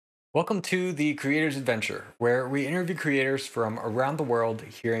Welcome to the Creator's Adventure, where we interview creators from around the world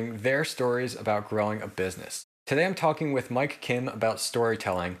hearing their stories about growing a business. Today I'm talking with Mike Kim about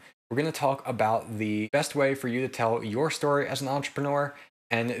storytelling. We're going to talk about the best way for you to tell your story as an entrepreneur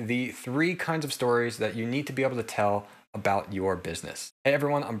and the three kinds of stories that you need to be able to tell about your business. Hey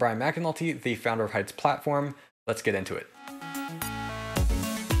everyone, I'm Brian McAnulty, the founder of Heights Platform. Let's get into it.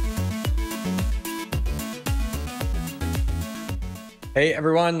 Hey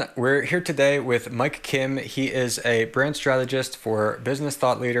everyone, we're here today with Mike Kim. He is a brand strategist for business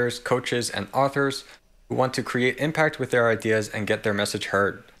thought leaders, coaches, and authors who want to create impact with their ideas and get their message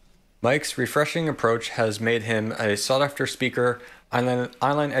heard. Mike's refreshing approach has made him a sought-after speaker,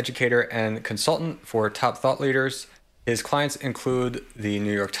 online educator, and consultant for top thought leaders. His clients include the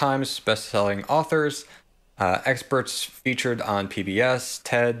New York Times bestselling authors, experts featured on PBS,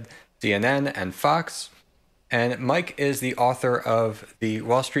 TED, CNN, and Fox. And Mike is the author of the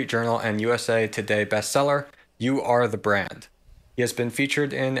Wall Street Journal and USA Today bestseller, You Are the Brand. He has been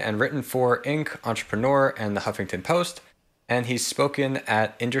featured in and written for Inc., Entrepreneur, and the Huffington Post, and he's spoken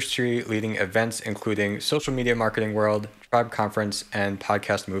at industry-leading events including Social Media Marketing World, Tribe Conference, and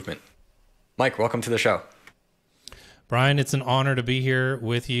Podcast Movement. Mike, welcome to the show. Brian, it's an honor to be here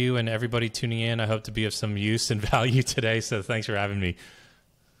with you and everybody tuning in. I hope to be of some use and value today, so thanks for having me.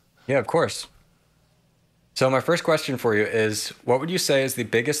 Yeah, of course. So my first question for you is, what would you say is the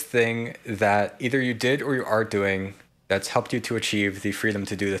biggest thing that either you did or you are doing that's helped you to achieve the freedom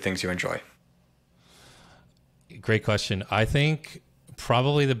to do the things you enjoy? Great question. I think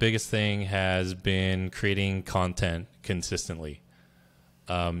probably the biggest thing has been creating content consistently.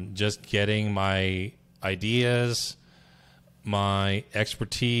 Just getting my ideas, my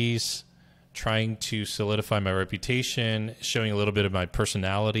expertise, trying to solidify my reputation, showing a little bit of my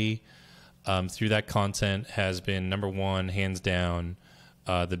personality through that content has been number one, hands down,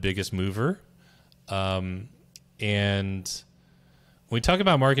 the biggest mover. And when we talk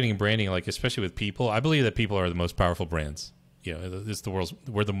about marketing and branding, like especially with people, I believe that people are the most powerful brands. You know,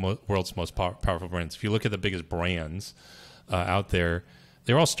 we're the world's most powerful brands. If you look at the biggest brands out there,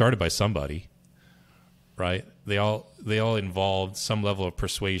 they're all started by somebody, right? They all involved some level of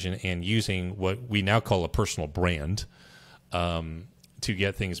persuasion and using what we now call a personal brand to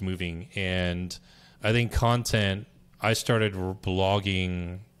get things moving. And I think content, I started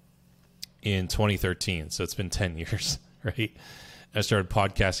blogging in 2013, so it's been 10 years, right? I started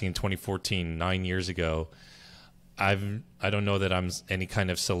podcasting in 2014, 9 years ago. I don't know that I'm any kind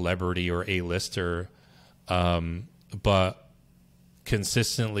of celebrity or A-lister, but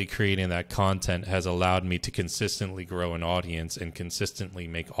consistently creating that content has allowed me to consistently grow an audience and consistently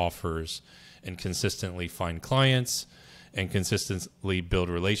make offers and consistently find clients and consistently build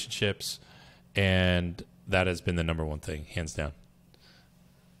relationships. And that has been the number one thing, hands down.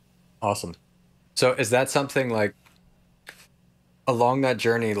 Awesome. So is that something like along that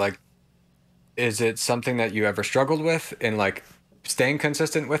journey, like, is it something that you ever struggled with in like staying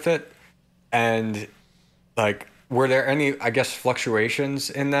consistent with it? And like, were there any, I guess, fluctuations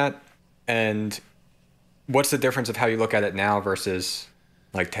in that? And what's the difference of how you look at it now versus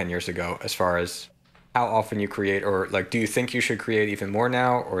like 10 years ago, as far as how often you create, or like, do you think you should create even more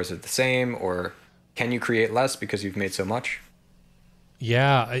now, or is it the same, or can you create less because you've made so much?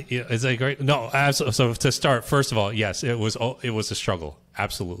 Yeah, it's a great, no, absolutely. So to start, first of all, yes, it was a struggle.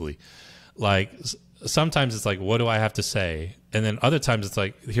 Absolutely. Like sometimes it's like, what do I have to say? And then other times it's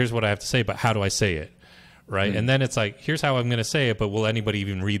like, here's what I have to say, but how do I say it? Right. And then it's like, here's how I'm going to say it, but will anybody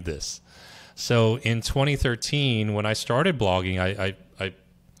even read this? So in 2013, when I started blogging,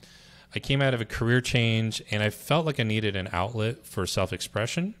 I came out of a career change and I felt like I needed an outlet for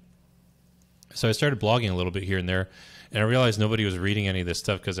self-expression. So I started blogging a little bit here and there, and I realized nobody was reading any of this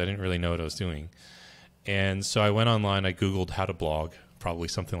stuff because I didn't really know what I was doing. And so I went online, I Googled how to blog, probably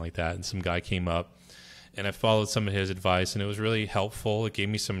something like that, and some guy came up and I followed some of his advice, and it was really helpful. It gave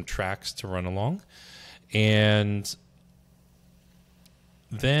me some tracks to run along. And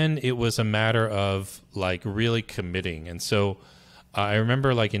then it was a matter of like really committing. And so I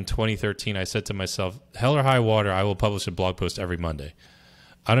remember like in 2013, I said to myself, hell or high water, I will publish a blog post every Monday.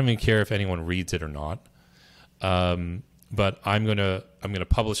 I don't even care if anyone reads it or not. But I'm going to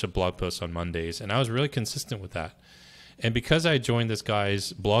publish a blog post on Mondays. And I was really consistent with that. And because I joined this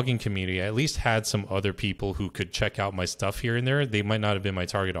guy's blogging community, I at least had some other people who could check out my stuff here and there. They might not have been my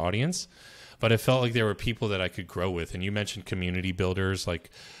target audience, but I felt like there were people that I could grow with. And you mentioned community builders. Like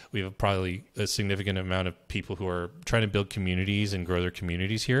we have probably a significant amount of people who are trying to build communities and grow their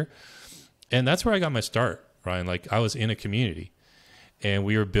communities here. And that's where I got my start, Ryan. Like I was in a community. and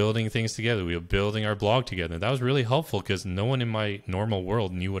we were building things together. We were building our blog together. And that was really helpful because no one in my normal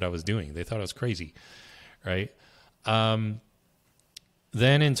world knew what I was doing. They thought I was crazy, right?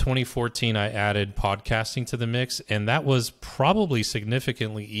 Then in 2014, I added podcasting to the mix, and that was probably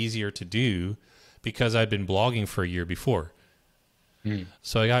significantly easier to do because I'd been blogging for a year before.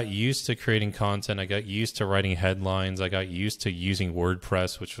 So I got used to creating content. I got used to writing headlines. I got used to using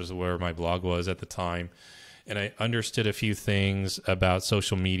WordPress, which was where my blog was at the time. And I understood a few things about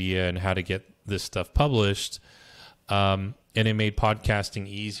social media and how to get this stuff published. And it made podcasting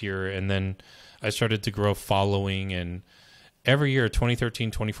easier. And then I started to grow following, and every year, 2013,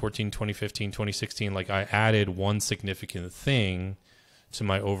 2014, 2015, 2016, like I added one significant thing to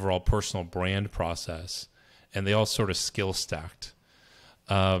my overall personal brand process, and they all sort of skill stacked.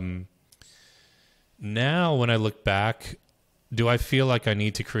 Now when I look back, do I feel like I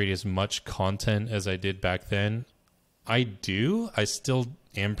need to create as much content as I did back then? I do. I still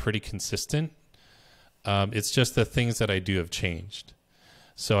am pretty consistent. It's just the things that I do have changed.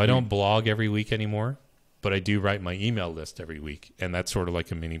 So I don't blog every week anymore, but I do write my email list every week, and that's sort of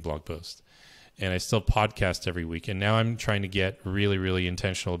like a mini blog post. And I still podcast every week. And now I'm trying to get really, really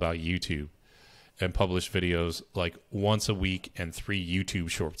intentional about YouTube and publish videos like once a week and 3 YouTube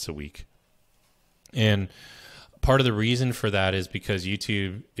shorts a week. And part of the reason for that is because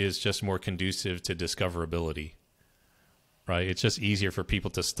YouTube is just more conducive to discoverability, right? It's just easier for people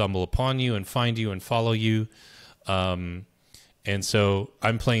to stumble upon you and find you and follow you. And so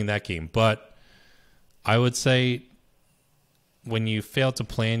I'm playing that game. But I would say when you fail to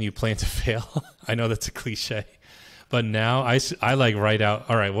plan, you plan to fail. I know that's a cliche. But now I like write out,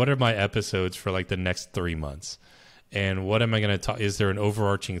 all right, what are my episodes for like the next 3 months? And what am I going to talk? Is there an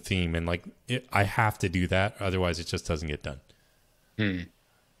overarching theme? And like, I have to do that. Otherwise it just doesn't get done.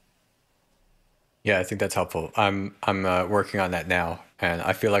 Yeah, I think that's helpful. I'm working on that now, and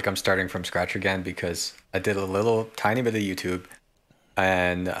I feel like I'm starting from scratch again because I did a little tiny bit of YouTube,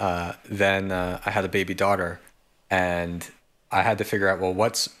 and then I had a baby daughter, and I had to figure out, well,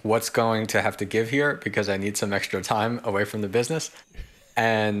 what's going to have to give here because I need some extra time away from the business,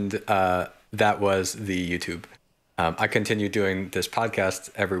 and that was the YouTube. I continue doing this podcast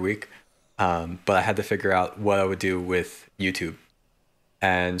every week, but I had to figure out what I would do with YouTube.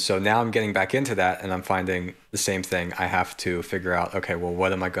 And so now I'm getting back into that, and I'm finding the same thing. I have to figure out, okay, well,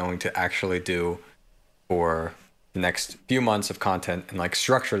 what am I going to actually do for the next few months of content, and like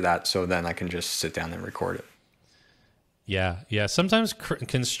structure that so then I can just sit down and record it. Yeah. Sometimes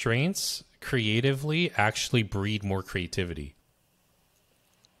constraints creatively actually breed more creativity.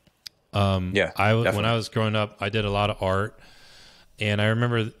 Yeah, definitely. When I was growing up, I did a lot of art, and I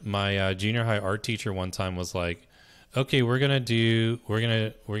remember my junior high art teacher one time was like, okay, we're gonna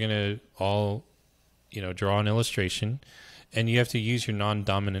all, draw an illustration, and you have to use your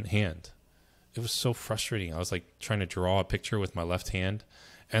non-dominant hand. It was so frustrating. I was like trying to draw a picture with my left hand,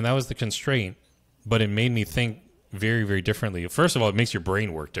 and that was the constraint, but it made me think very, very differently. First of all, it makes your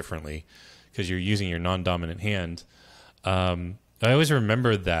brain work differently because you're using your non-dominant hand. I always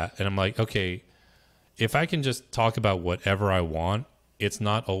remembered that, and I'm like, okay, if I can just talk about whatever I want, it's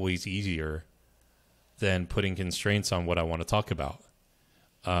not always easier than putting constraints on what I want to talk about.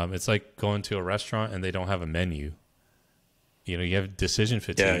 It's like going to a restaurant and they don't have a menu. You have decision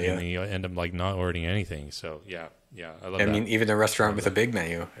fatigue, and then you end up like not ordering anything. So yeah, I love that. I mean, even a restaurant with a big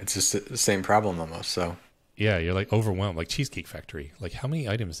menu, it's just the same problem almost. So yeah, you're like overwhelmed, like Cheesecake Factory. Like, how many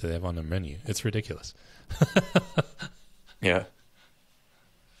items do they have on their menu? It's ridiculous. Yeah.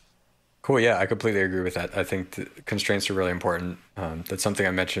 Cool. Yeah, I completely agree with that. I think the constraints are really important. That's something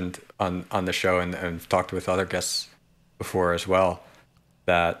I mentioned on the show, and talked with other guests before as well.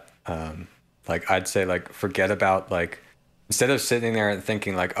 That like I'd say, like, forget about, like, instead of sitting there and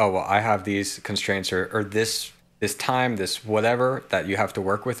thinking like, oh well, I have these constraints or this time, this whatever that you have to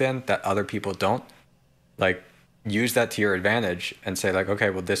work within that other people don't. Like, use that to your advantage and say like, okay,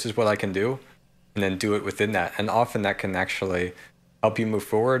 well, this is what I can do, and then do it within that. And often that can actually help you move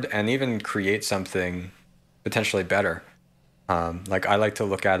forward and even create something potentially better. Like, I like to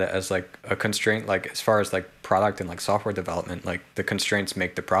look at it as like a constraint, like as far as like product and like software development, like the constraints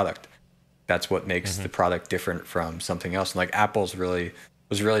make the product. That's what makes the product different from something else. And like Apple's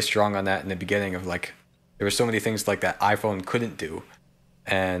was really strong on that in the beginning of like, there were so many things like that iPhone couldn't do.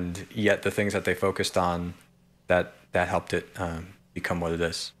 And yet the things that they focused on that helped it become what it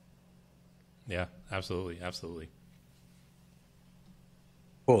is. Yeah, absolutely.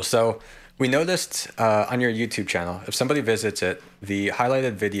 Cool. So we noticed on your YouTube channel, if somebody visits it, the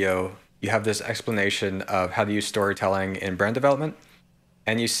highlighted video, you have this explanation of how to use storytelling in brand development.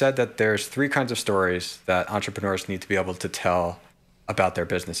 And you said that there's 3 kinds of stories that entrepreneurs need to be able to tell about their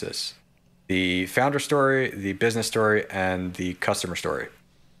businesses: the founder story, the business story, and the customer story.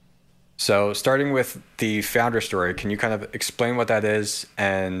 So, starting with the founder story, can you kind of explain what that is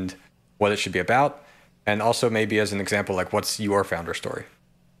and what it should be about? And also, maybe as an example, like what's your founder story?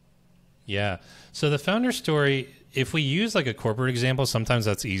 Yeah. So the founder story, if we use like a corporate example, sometimes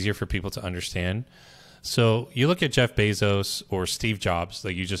that's easier for people to understand. So you look at Jeff Bezos or Steve Jobs,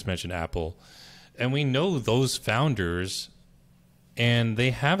 like you just mentioned, Apple, and we know those founders, and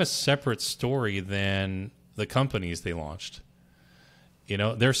they have a separate story than the companies they launched. You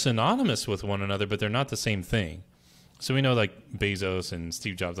know, they're synonymous with one another, but they're not the same thing. So we know like Bezos and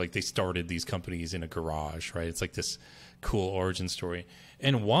Steve Jobs, like they started these companies in a garage, right? It's like this cool origin story.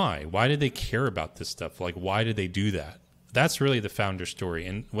 And why? Why did they care about this stuff? Like, why did they do that? That's really the founder story.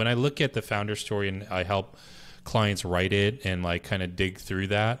 And when I look at the founder story and I help clients write it and like kind of dig through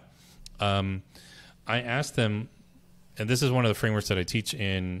that, I ask them, and this is one of the frameworks that I teach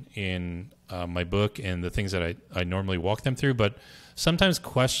in my book and the things that I normally walk them through, but sometimes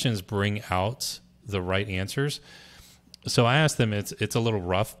questions bring out the right answers. So I ask them, it's a little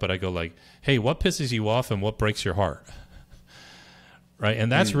rough, but I go like, hey, what pisses you off and what breaks your heart? Right.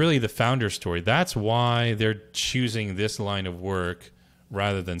 And that's really the founder story. That's why they're choosing this line of work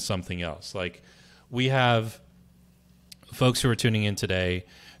rather than something else. Like we have folks who are tuning in today,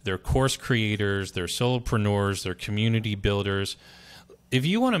 they're course creators, they're solopreneurs, they're community builders. If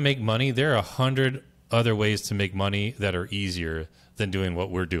you want to make money, there are 100 other ways to make money that are easier than doing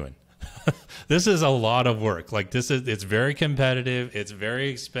what we're doing. This is a lot of work. Like it's very competitive. It's very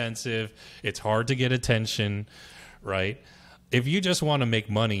expensive. It's hard to get attention, right? If you just want to make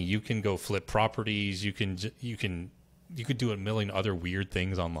money, you can go flip properties. You could do a million other weird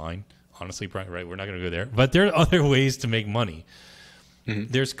things online. Honestly, right? We're not going to go there, but there are other ways to make money.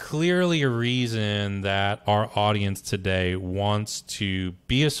 Mm-hmm. There's clearly a reason that our audience today wants to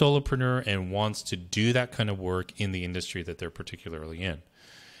be a solopreneur and wants to do that kind of work in the industry that they're particularly in. And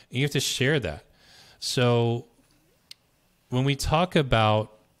you have to share that. So when we talk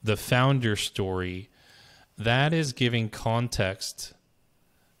about the founder story, that is giving context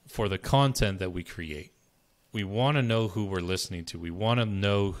for the content that we create. We want to know who we're listening to. We want to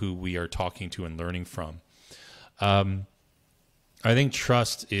know who we are talking to and learning from. I think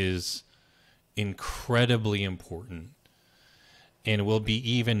trust is incredibly important and will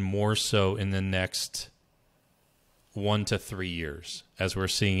be even more so in the next 1 to 3 years as we're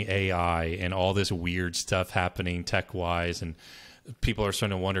seeing AI and all this weird stuff happening tech-wise, and people are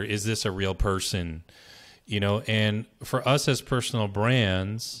starting to wonder, is this a real person? You know, and for us as personal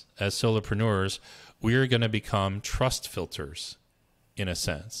brands, as solopreneurs, we're going to become trust filters in a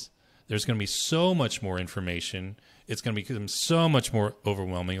sense. There's going to be so much more information. It's going to become so much more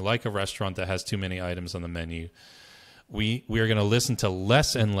overwhelming, like a restaurant that has too many items on the menu. We are going to listen to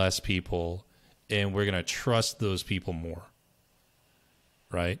less and less people, and we're going to trust those people more,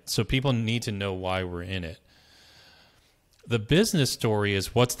 right? So people need to know why we're in it. The business story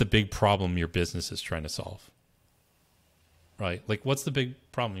is, what's the big problem your business is trying to solve, right? Like, what's the big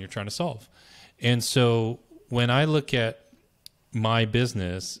problem you're trying to solve? And so when I look at my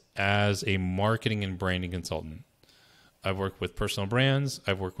business as a marketing and branding consultant, I've worked with personal brands,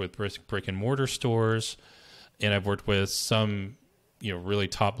 I've worked with brick and mortar stores, and I've worked with some, really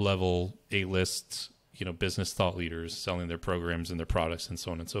top level A-list, business thought leaders selling their programs and their products and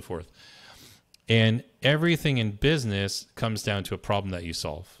so on and so forth. And everything in business comes down to a problem that you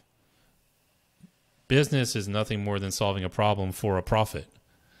solve. Business is nothing more than solving a problem for a profit.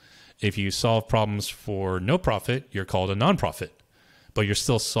 If you solve problems for no profit, you're called a nonprofit, but you're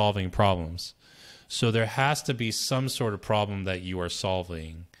still solving problems. So there has to be some sort of problem that you are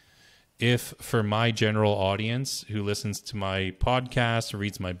solving. If for my general audience who listens to my podcast,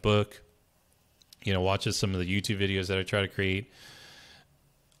 reads my book, watches some of the YouTube videos that I try to create,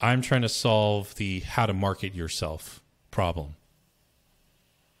 I'm trying to solve the how to market yourself problem.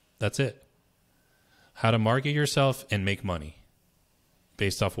 That's it. How to market yourself and make money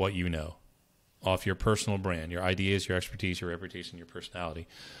based off what you know, off your personal brand, your ideas, your expertise, your reputation, your personality.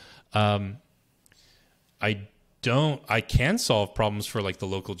 I can solve problems for like the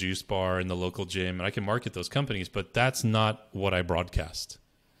local juice bar and the local gym, and I can market those companies, but that's not what I broadcast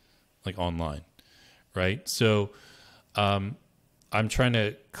like online, right? So, I'm trying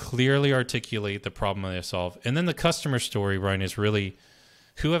to clearly articulate the problem that I solve. And then the customer story, Ryan, is really,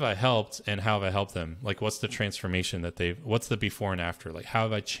 who have I helped and how have I helped them? Like, what's the transformation what's the before and after? Like, how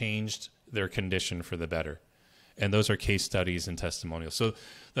have I changed their condition for the better? And those are case studies and testimonials. So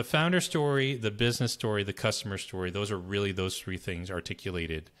the founder story, the business story, the customer story, those are really those three things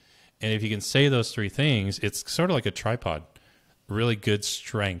articulated. And if you can say those three things, it's sort of like a tripod, really good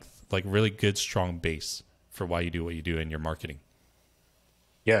strength, like really good strong base for why you do what you do in your marketing.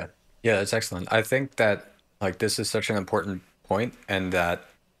 Yeah. Yeah, that's excellent. I think that like this is such an important point and that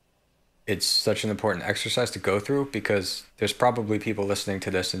it's such an important exercise to go through because there's probably people listening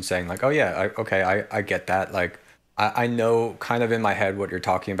to this and saying like, oh yeah, okay, I get that. Like I know kind of in my head what you're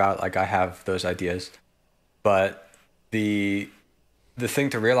talking about. Like I have those ideas, but the the thing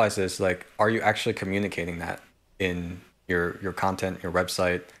to realize is like, are you actually communicating that in your content, your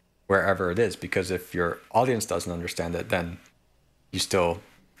website, wherever it is? Because if your audience doesn't understand it, then you still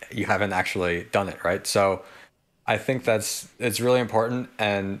you haven't actually done it, right? So I think that's it's really important,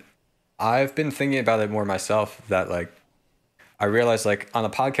 and I've been thinking about it more myself. That like I realize like on a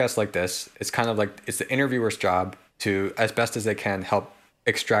podcast like this, it's kind of like it's the interviewer's job to, as best as they can, help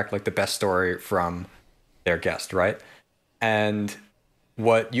extract like the best story from their guest, right? And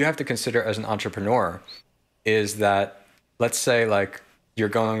what you have to consider as an entrepreneur is that let's say like you're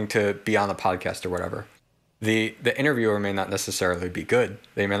going to be on a podcast or whatever. The interviewer may not necessarily be good.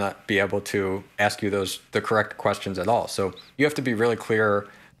 They may not be able to ask you the correct questions at all. So you have to be really clear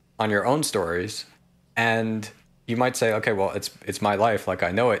on your own stories, and you might say, okay, well, it's my life, like I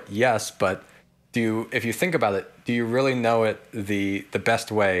know it, yes, but if you think about it, do you really know it the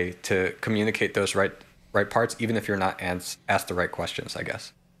best way to communicate those right parts, even if you're not asked the right questions, I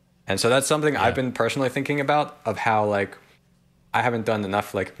guess. And so that's something Yeah. I've been personally thinking about of how like I haven't done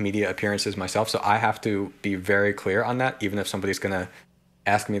enough like media appearances myself, so I have to be very clear on that, even if somebody's gonna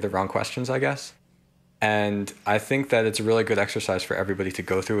ask me the wrong questions, I guess. And I think that it's a really good exercise for everybody to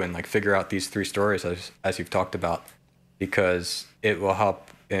go through and like figure out these three stories as you've talked about, because it will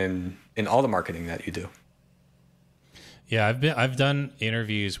help in all the marketing that you do. Yeah, I've done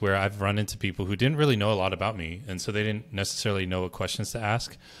interviews where I've run into people who didn't really know a lot about me, and so they didn't necessarily know what questions to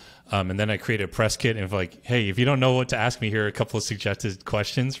ask. And then I created a press kit and like, hey, if you don't know what to ask me, here are a couple of suggested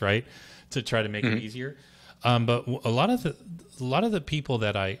questions, right, to try to make it easier. But a lot of the people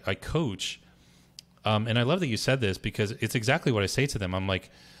that I coach, and I love that you said this because it's exactly what I say to them. I'm like,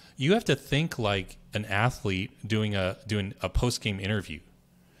 you have to think like an athlete doing a post game interview.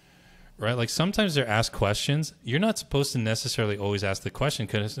 Right? Like sometimes they're asked questions. You're not supposed to necessarily always ask the question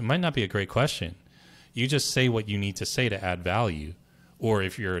because it might not be a great question. You just say what you need to say to add value. Or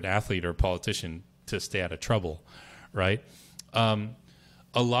if you're an athlete or a politician, to stay out of trouble. Right? A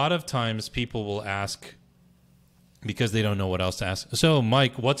lot of times people will ask because they don't know what else to ask. So,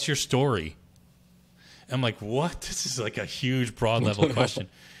 Mike, what's your story? I'm like, what? This is like a huge broad level question.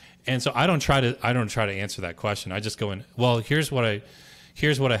 And so I don't try to answer that question. I just go in, well, here's what I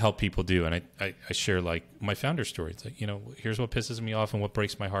help people do. And I share like my founder story. It's like, here's what pisses me off and what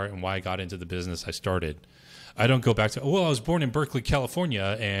breaks my heart and why I got into the business I started. I don't go back to, well, I was born in Berkeley,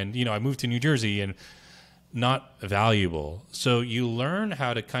 California, and, I moved to New Jersey, and not valuable. So you learn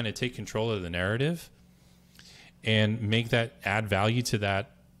how to kind of take control of the narrative and make that add value to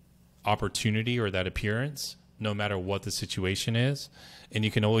that opportunity or that appearance, no matter what the situation is. And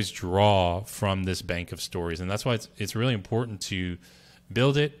you can always draw from this bank of stories. And that's why it's really important to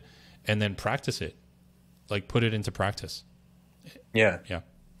build it and then practice it, like put it into practice. Yeah. Yeah.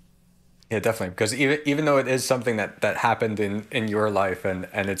 Yeah, definitely. Because even though it is something that happened in your life and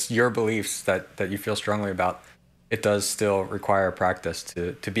it's your beliefs that you feel strongly about, it does still require practice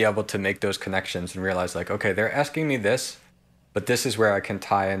to be able to make those connections and realize like, okay, they're asking me this, but this is where I can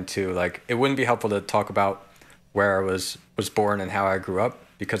tie into like, it wouldn't be helpful to talk about where I was born and how I grew up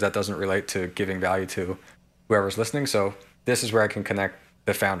because that doesn't relate to giving value to whoever's listening. So this is where I can connect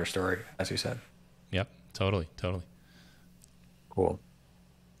the founder story, as you said. Yep. Totally. Cool.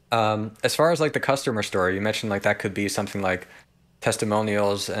 As far as like the customer story, you mentioned like that could be something like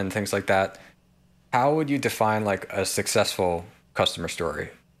testimonials and things like that. How would you define like a successful customer story?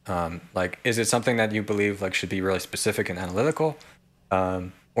 Like, is it something that you believe like should be really specific and analytical,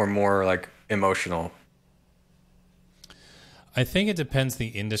 or more like emotional? I think it depends the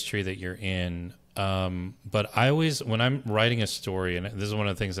industry that you're in. But I always, when I'm writing a story, and this is one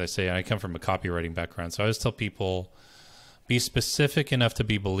of the things I say, and I come from a copywriting background, so I always tell people, be specific enough to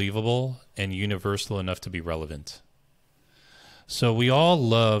be believable and universal enough to be relevant. So we all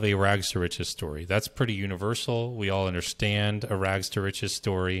love a rags to riches story. That's pretty universal. We all understand a rags to riches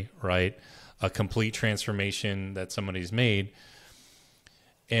story, right? A complete transformation that somebody's made.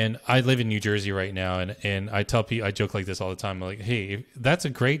 And I live in New Jersey right now, and I tell people, I joke like this all the time. I'm like, hey, that's a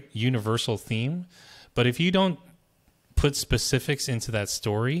great universal theme, but if you don't put specifics into that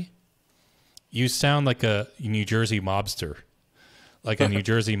story, you sound like a New Jersey mobster, like a New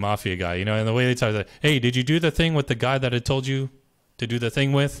Jersey mafia guy, and the way they talk, like, hey, did you do the thing with the guy that I told you to do the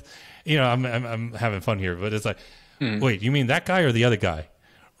thing with? I'm having fun here, but it's like, Wait, you mean that guy or the other guy?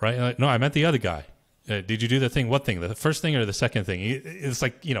 Right? Like, no, I meant the other guy. Did you do the thing? What thing? The first thing or the second thing? It's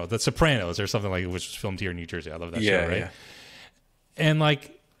like, you know, The Sopranos or something like, which was filmed here in New Jersey. I love that show, right? Yeah. And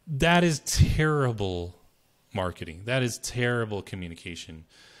like, that is terrible marketing. That is terrible communication.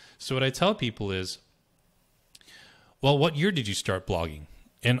 So what I tell people is, well, what year did you start blogging?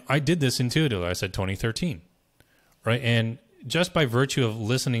 And I did this intuitively. I said 2013, right? And just by virtue of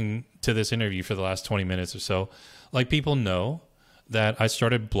listening to this interview for the last 20 minutes or so, like, people know that I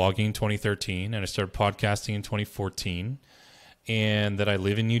started blogging in 2013 and I started podcasting in 2014, and that I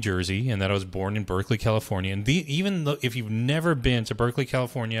live in New Jersey and that I was born in Berkeley, California. And even though, if you've never been to Berkeley,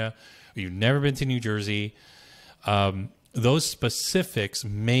 California, or you've never been to New Jersey, those specifics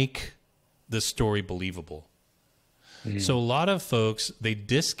make the story believable. So a lot of folks, they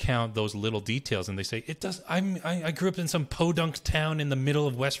discount those little details and they say, it does. I grew up in some podunk town in the middle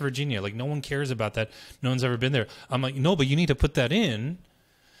of West Virginia. Like, no one cares about that. No one's ever been there. I'm like, no, but you need to put that in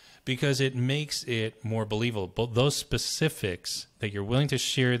because it makes it more believable. But those specifics that you're willing to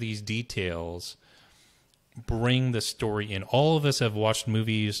share, these details, bring the story in. All of us have watched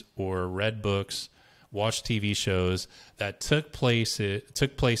movies or read books, watched TV shows that took place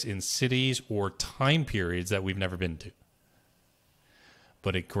in cities or time periods that we've never been to.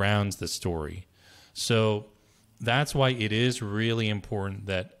 But it grounds the story. So that's why it is really important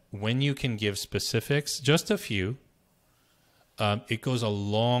that when you can give specifics, just a few, it goes a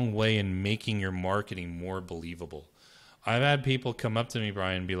long way in making your marketing more believable. I've had people come up to me,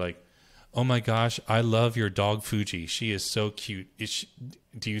 Brian, and be like, oh my gosh, I love your dog Fuji. She is so cute.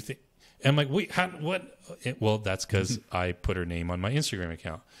 Do you think... I'm like, wait, what? Well, that's because I put her name on my Instagram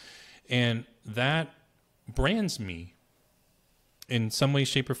account. And that brands me in some way,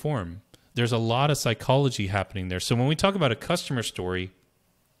 shape, or form. There's a lot of psychology happening there. So when we talk about a customer story,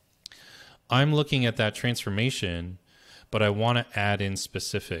 I'm looking at that transformation, but I want to add in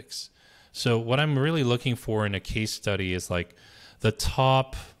specifics. So what I'm really looking for in a case study is like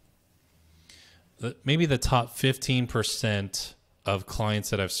maybe the top 15% of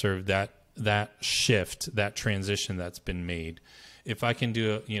clients that I've served, that shift, that transition that's been made. If I can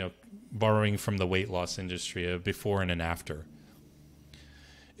do borrowing from the weight loss industry, a before and an after.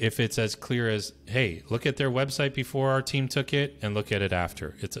 If it's as clear as, hey, look at their website before our team took it and look at it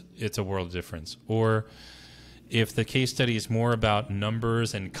after, it's a world of difference. Or if the case study is more about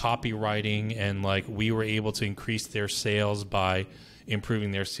numbers and copywriting, and like, we were able to increase their sales by improving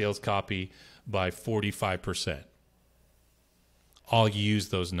their sales copy by 45%. I'll use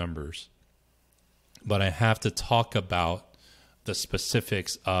those numbers, but I have to talk about the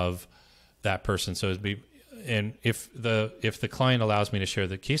specifics of that person. So and if the client allows me to share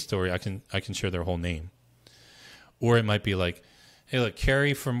the case story, I can share their whole name. Or it might be like, hey, look,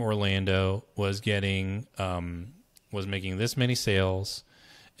 Carrie from Orlando was making this many sales,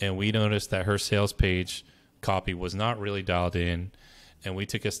 and we noticed that her sales page copy was not really dialed in. And we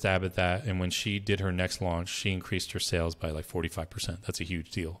took a stab at that. And when she did her next launch, she increased her sales by like 45%. That's a huge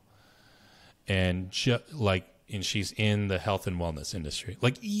deal. And and she's in the health and wellness industry.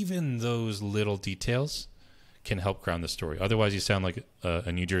 Like, even those little details can help ground the story. Otherwise, you sound like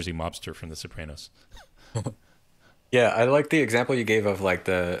a New Jersey mobster from The Sopranos. Yeah, I like the example you gave of like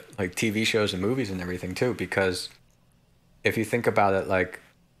the TV shows and movies and everything too, because if you think about it, like,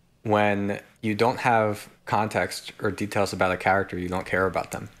 when you don't have context or details about a character, you don't care about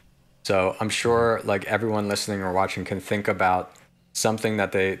them. So I'm sure like everyone listening or watching can think about something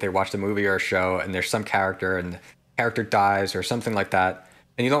that they watched a movie or a show, and there's some character and the character dies or something like that,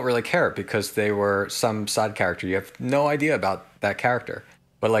 and you don't really care because they were some side character. You have no idea about that character.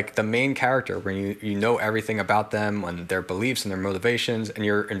 But like the main character, when you know everything about them and their beliefs and their motivations, and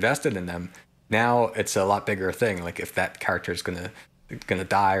you're invested in them, now it's a lot bigger thing. Like, if that character is gonna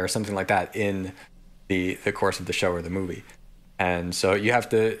die or something like that in the course of the show or the movie. And so you have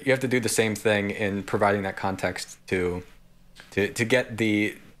to do the same thing in providing that context to get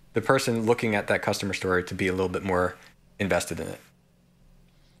the person looking at that customer story to be a little bit more invested in it.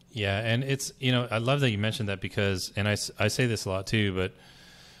 Yeah, and it's, I love that you mentioned that, because, and I say this a lot too, but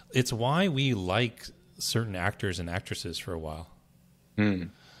it's why we like certain actors and actresses for a while.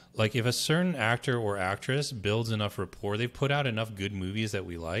 Like, if a certain actor or actress builds enough rapport, they've put out enough good movies that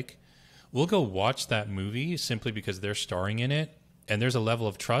we like, we'll go watch that movie simply because they're starring in it, and there's a level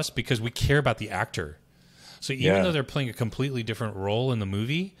of trust because we care about the actor. So even though they're playing a completely different role in the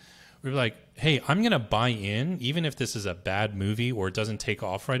movie, we're like, hey, I'm going to buy in, even if this is a bad movie or it doesn't take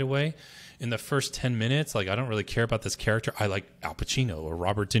off right away. In the first 10 minutes, like, I don't really care about this character. I like Al Pacino or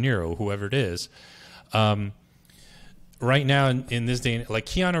Robert De Niro, whoever it is. Right now in this day, like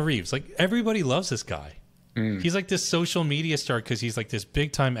Keanu Reeves, like, everybody loves this guy. Mm. He's like this social media star because he's like this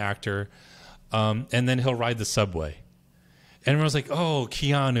big time actor. And then he'll ride the subway. And everyone's like, oh,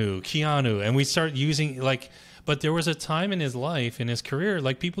 Keanu. And we start using like, but there was a time in his life, in his career,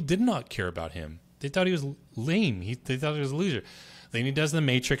 like people did not care about him. They thought he was lame. They thought he was a loser. Then he does the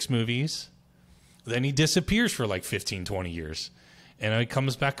Matrix movies. Then he disappears for like 15, 20 years. And he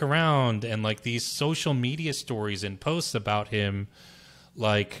comes back around, and like these social media stories and posts about him,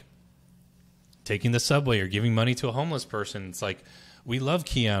 like taking the subway or giving money to a homeless person. It's like, we love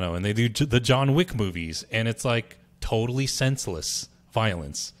Keanu, and they do the John Wick movies, and it's like totally senseless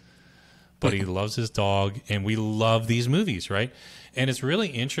violence. But he loves his dog, and we love these movies, right? And it's really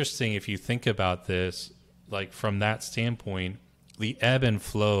interesting if you think about this, like from that standpoint, the ebb and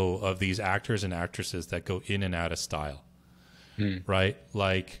flow of these actors and actresses that go in and out of style, right?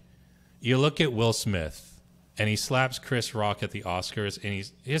 Like you look at Will Smith, and he slaps Chris Rock at the Oscars,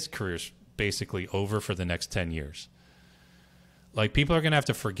 and his career's basically over for the next 10 years. Like people are going to have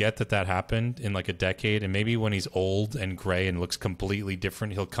to forget that happened in like a decade. And maybe when he's old and gray and looks completely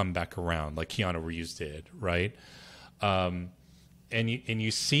different, he'll come back around like Keanu Reeves did. Right. And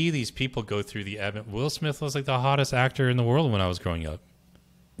you see these people go through the ebb. Will Smith was like the hottest actor in the world when I was growing up.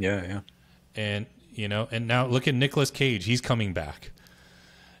 Yeah. Yeah. And, you know, and now look at Nicolas Cage. He's coming back.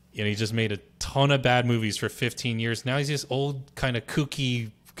 You know, he just made a ton of bad movies for 15 years. Now he's this old kind of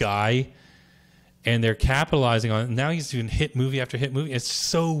kooky guy. And they're capitalizing on it. Now he's doing hit movie after hit movie. It's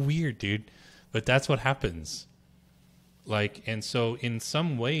so weird, dude. But that's what happens. Like, and so in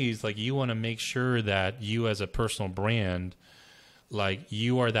some ways, like you want to make sure that you as a personal brand, like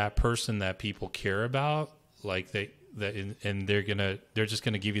you are that person that people care about. Like and they're just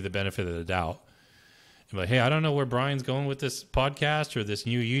gonna give you the benefit of the doubt. And like, hey, I don't know where Brian's going with this podcast or this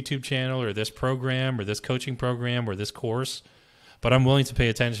new YouTube channel or this program or this coaching program or this course. But I'm willing to pay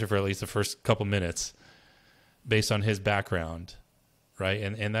attention for at least the first couple minutes based on his background, right?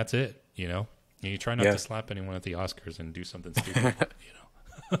 And that's it, you know? And you try not to slap anyone at the Oscars and do something stupid,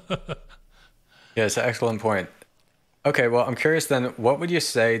 you know? Yeah, it's an excellent point. Okay, well, I'm curious then, what would you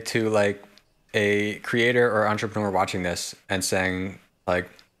say to like a creator or entrepreneur watching this and saying like,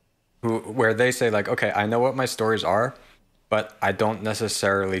 where they say like, okay, I know what my stories are, but I don't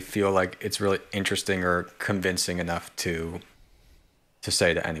necessarily feel like it's really interesting or convincing enough to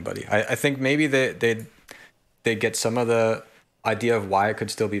say to anybody. I think maybe they get some of the idea of why it could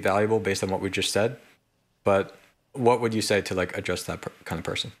still be valuable based on what we just said, but what would you say to like address that kind of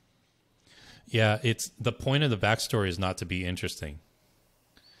person? Yeah, it's the point of the backstory is not to be interesting.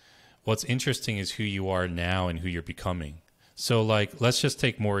 What's interesting is who you are now and who you're becoming. So like, let's just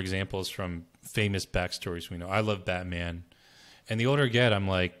take more examples from famous backstories we know. I love Batman, and the older I get, I'm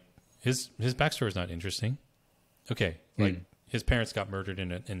like, his backstory is not interesting. Okay, like. His parents got murdered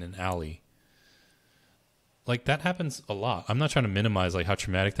in an alley. Like that happens a lot. I'm not trying to minimize like how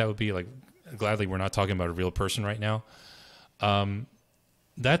traumatic that would be. Like gladly we're not talking about a real person right now.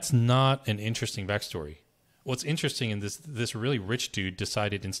 That's not an interesting backstory. What's interesting in this really rich dude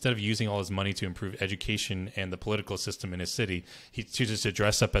decided instead of using all his money to improve education and the political system in his city, he chooses to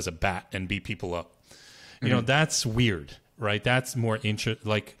dress up as a bat and beat people up. You know, that's weird, right? That's more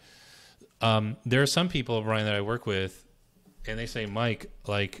like there are some people, Brian, that I work with, and they say, Mike,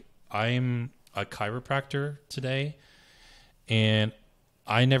 like I'm a chiropractor today, and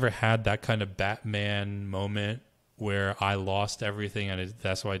I never had that kind of Batman moment where I lost everything, and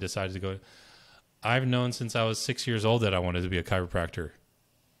that's why I decided to go. I've known since I was 6 years old that I wanted to be a chiropractor.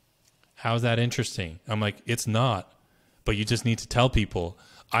 How's that interesting? I'm like, it's not, but you just need to tell people.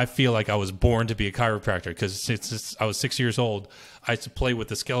 I feel like I was born to be a chiropractor because since I was 6 years old, I used to play with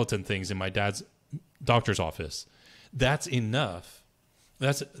the skeleton things in my dad's doctor's office. That's enough.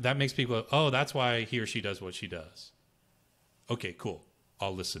 That makes people, oh, that's why he or she does what she does. Okay, cool.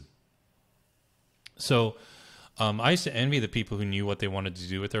 I'll listen. So I used to envy the people who knew what they wanted to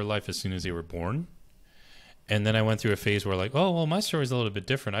do with their life as soon as they were born. And then I went through a phase where like, oh, well, my story's a little bit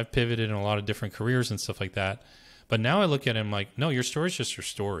different. I've pivoted in a lot of different careers and stuff like that. But now I look at it and I'm like, no, your story's just your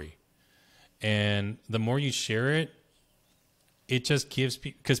story. And the more you share it, it just gives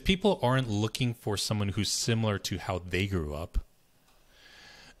people, because people aren't looking for someone who's similar to how they grew up.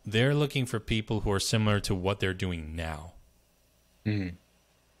 They're looking for people who are similar to what they're doing now. Mm-hmm.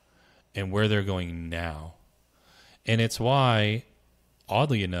 And where they're going now. And it's why,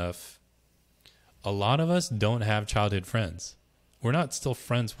 oddly enough, a lot of us don't have childhood friends. We're not still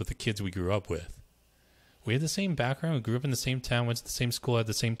friends with the kids we grew up with. We had the same background. We grew up in the same town, went to the same school, had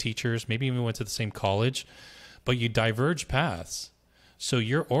the same teachers, maybe even went to the same college. But you diverge paths. So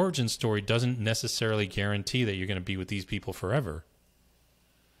your origin story doesn't necessarily guarantee that you're going to be with these people forever.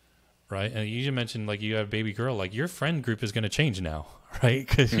 right? And you mentioned like you have a baby girl, like your friend group is going to change now, right?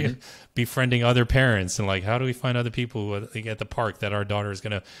 Because you're befriending other parents, and like, how do we find other people like, at the park that our daughter is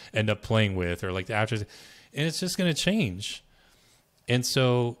going to end up playing with, or like the after, and it's just going to change. And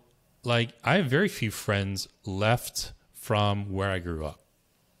so, like, I have very few friends left from where I grew up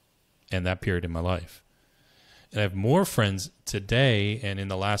and that period in my life. And I have more friends today and in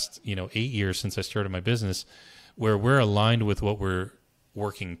the last, 8 years since I started my business where we're aligned with what we're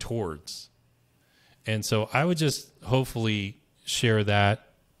working towards. And so I would just hopefully share that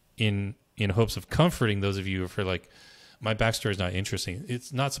in hopes of comforting those of you who are like, my backstory is not interesting.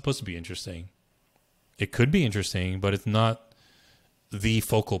 It's not supposed to be interesting. It could be interesting, but it's not the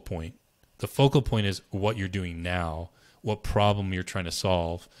focal point. The focal point is what you're doing now, what problem you're trying to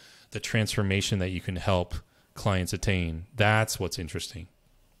solve, the transformation that you can help clients attain. That's what's interesting.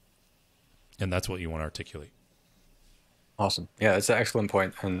 And that's what you want to articulate. Awesome. Yeah, it's an excellent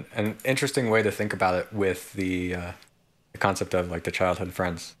point and an interesting way to think about it with the concept of like the childhood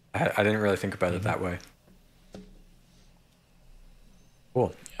friends. I didn't really think about it that way.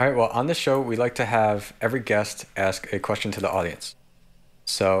 Cool. All right. Well, on this show, we like to have every guest ask a question to the audience.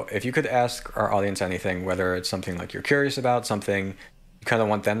 So if you could ask our audience anything, whether it's something like you're curious about, something you kind of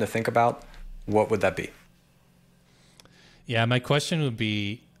want them to think about, what would that be? Yeah, my question would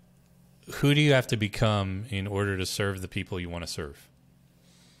be, who do you have to become in order to serve the people you want to serve?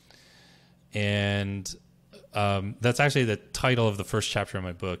 And that's actually the title of the first chapter of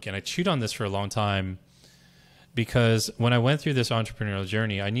my book. And I chewed on this for a long time because when I went through this entrepreneurial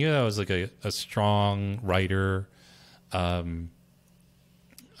journey, I knew I was like a strong writer. I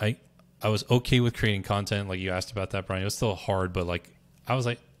was okay with creating content. Like you asked about that, Brian. It was still hard, but like I was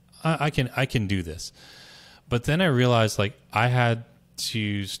like, I can do this. But then I realized like I had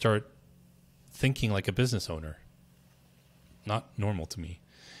to start thinking like a business owner. Not normal to me.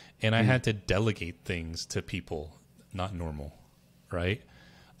 And I had to delegate things to people, not normal, right?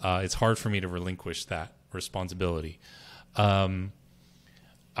 It's hard for me to relinquish that responsibility. I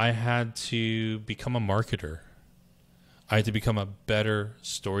had to become a marketer. I had to become a better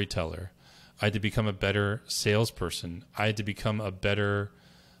storyteller. I had to become a better salesperson. I had to become a better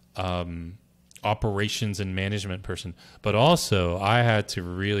operations and management person. But also, I had to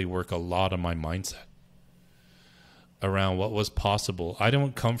really work a lot on my mindset around what was possible. I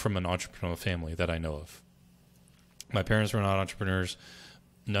don't come from an entrepreneurial family that I know of. My parents were not entrepreneurs.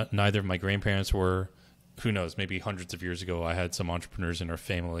 Neither of my grandparents were. Who knows? Maybe hundreds of years ago, I had some entrepreneurs in our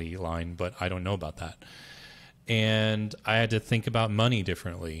family line, but I don't know about that. And I had to think about money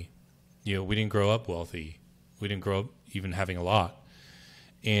differently. We didn't grow up wealthy. We didn't grow up even having a lot.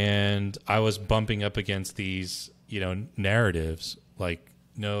 And I was bumping up against these, narratives like,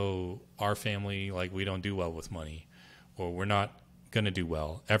 no, our family, like we don't do well with money, or we're not going to do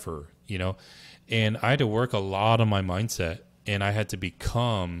well ever, And I had to work a lot on my mindset, and I had to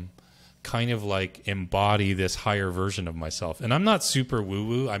become kind of like embody this higher version of myself. And I'm not super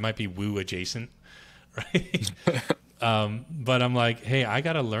woo-woo. I might be woo adjacent, right? But I'm like, hey, I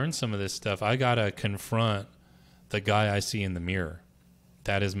got to learn some of this stuff. I got to confront the guy I see in the mirror.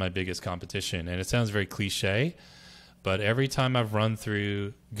 That is my biggest competition. And it sounds very cliche, but every time I've run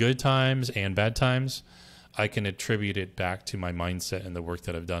through good times and bad times, I can attribute it back to my mindset and the work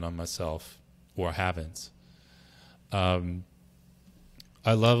that I've done on myself or haven't.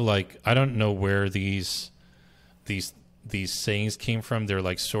 I love, like, I don't know where these sayings came from. They're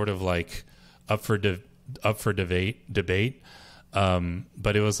like sort of like up for debate.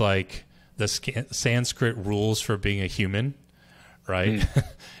 But it was like the Sanskrit rules for being a human, right?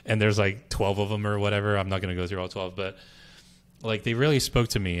 And there's like 12 of them or whatever. I'm not going to go through all 12, but like they really spoke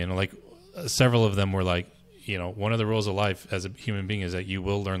to me. And like several of them were like, one of the rules of life as a human being is that you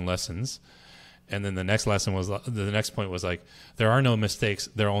will learn lessons. And then the next point was like, there are no mistakes,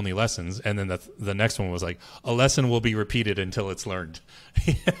 there are only lessons. And then the next one was like, a lesson will be repeated until it's learned.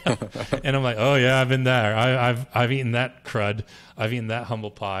 And I'm like, oh yeah, I've been there. I've eaten that crud. I've eaten that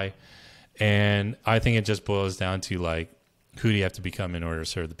humble pie. And I think it just boils down to like, who do you have to become in order to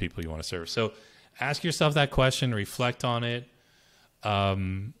serve the people you want to serve? So ask yourself that question, reflect on it.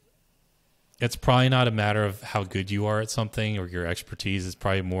 It's probably not a matter of how good you are at something or your expertise. It's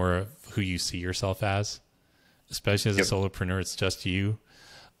probably more of who you see yourself as, especially as a solopreneur. It's just you.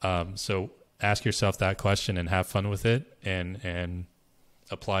 So ask yourself that question and have fun with it and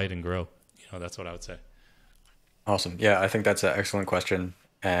apply it and grow. That's what I would say. Awesome. Yeah, I think that's an excellent question.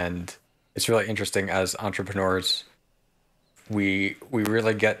 And it's really interesting as entrepreneurs. We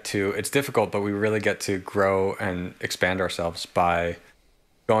really get to, it's difficult, but we really get to grow and expand ourselves by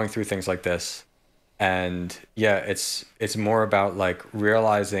going through things like this And yeah, it's more about like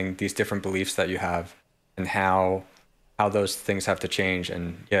realizing these different beliefs that you have and how those things have to change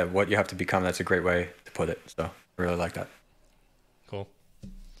and yeah, what you have to become. That's a great way to put it. So I really like that. Cool.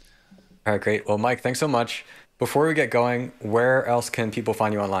 All right, great. Well, Mike, thanks so much. Before we get going, where else can people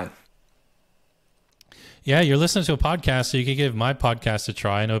find you online? Yeah, you're listening to a podcast, so you can give my podcast a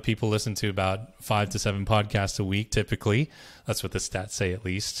try. I know people listen to about 5 to 7 podcasts a week typically. That's what the stats say at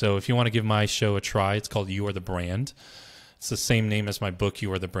least. So if you want to give my show a try, it's called You Are the Brand. It's the same name as my book,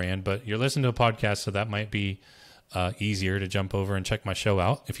 You Are the Brand, but you're listening to a podcast, so that might be easier to jump over and check my show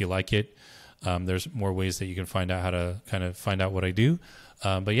out if you like it. There's more ways that you can find out how to kind of find out what I do.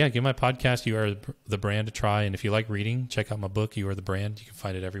 But yeah, give my podcast, You Are the Brand, a try. And if you like reading, check out my book, You Are the Brand. You can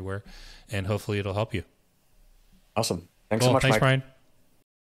find it everywhere, and hopefully it'll help you. Awesome. Thanks so Cool. much, Thanks, Mike. Brian.